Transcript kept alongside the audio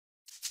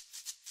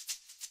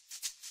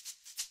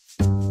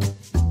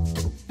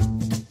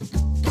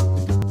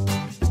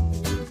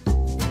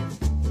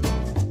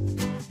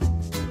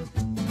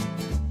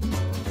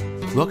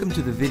Welcome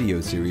to the video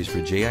series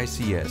for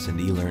JICS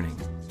and e-learning.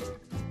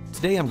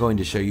 Today I'm going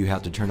to show you how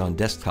to turn on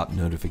desktop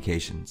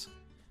notifications.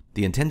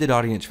 The intended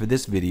audience for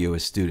this video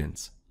is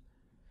students.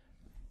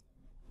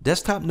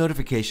 Desktop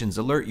notifications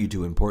alert you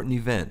to important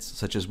events,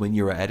 such as when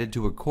you are added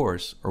to a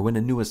course or when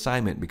a new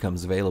assignment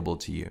becomes available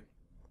to you.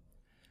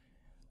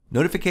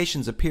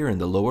 Notifications appear in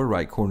the lower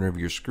right corner of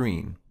your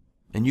screen,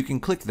 and you can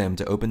click them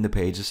to open the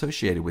page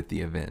associated with the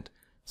event,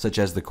 such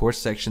as the course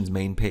section's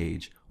main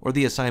page or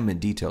the assignment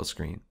detail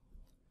screen.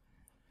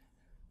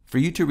 For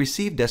you to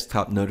receive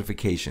desktop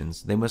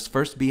notifications, they must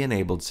first be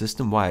enabled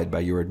system-wide by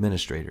your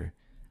administrator.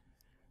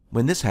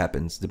 When this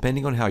happens,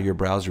 depending on how your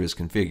browser is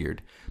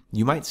configured,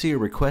 you might see a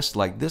request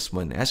like this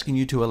one asking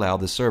you to allow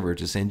the server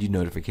to send you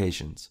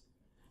notifications.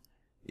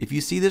 If you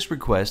see this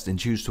request and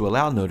choose to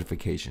allow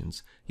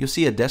notifications, you'll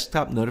see a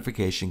desktop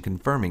notification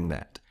confirming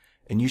that,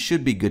 and you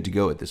should be good to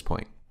go at this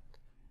point.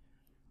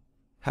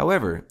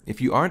 However, if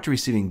you aren't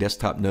receiving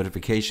desktop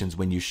notifications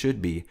when you should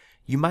be,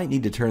 you might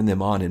need to turn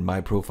them on in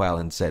My Profile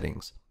and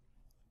Settings.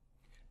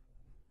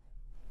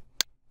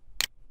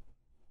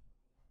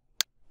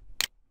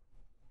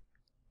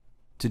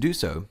 To do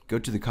so, go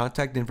to the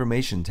Contact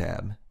Information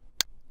tab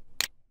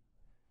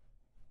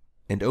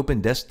and open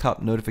Desktop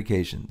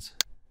Notifications.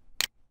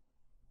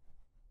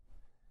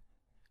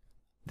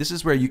 This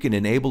is where you can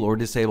enable or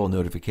disable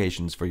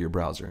notifications for your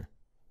browser.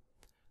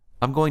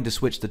 I'm going to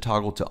switch the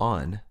toggle to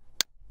On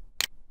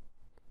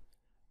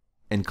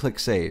and click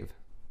Save.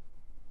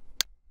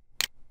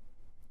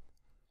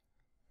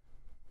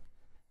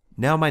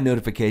 Now my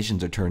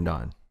notifications are turned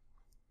on.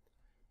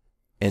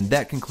 And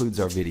that concludes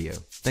our video.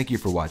 Thank you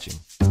for watching.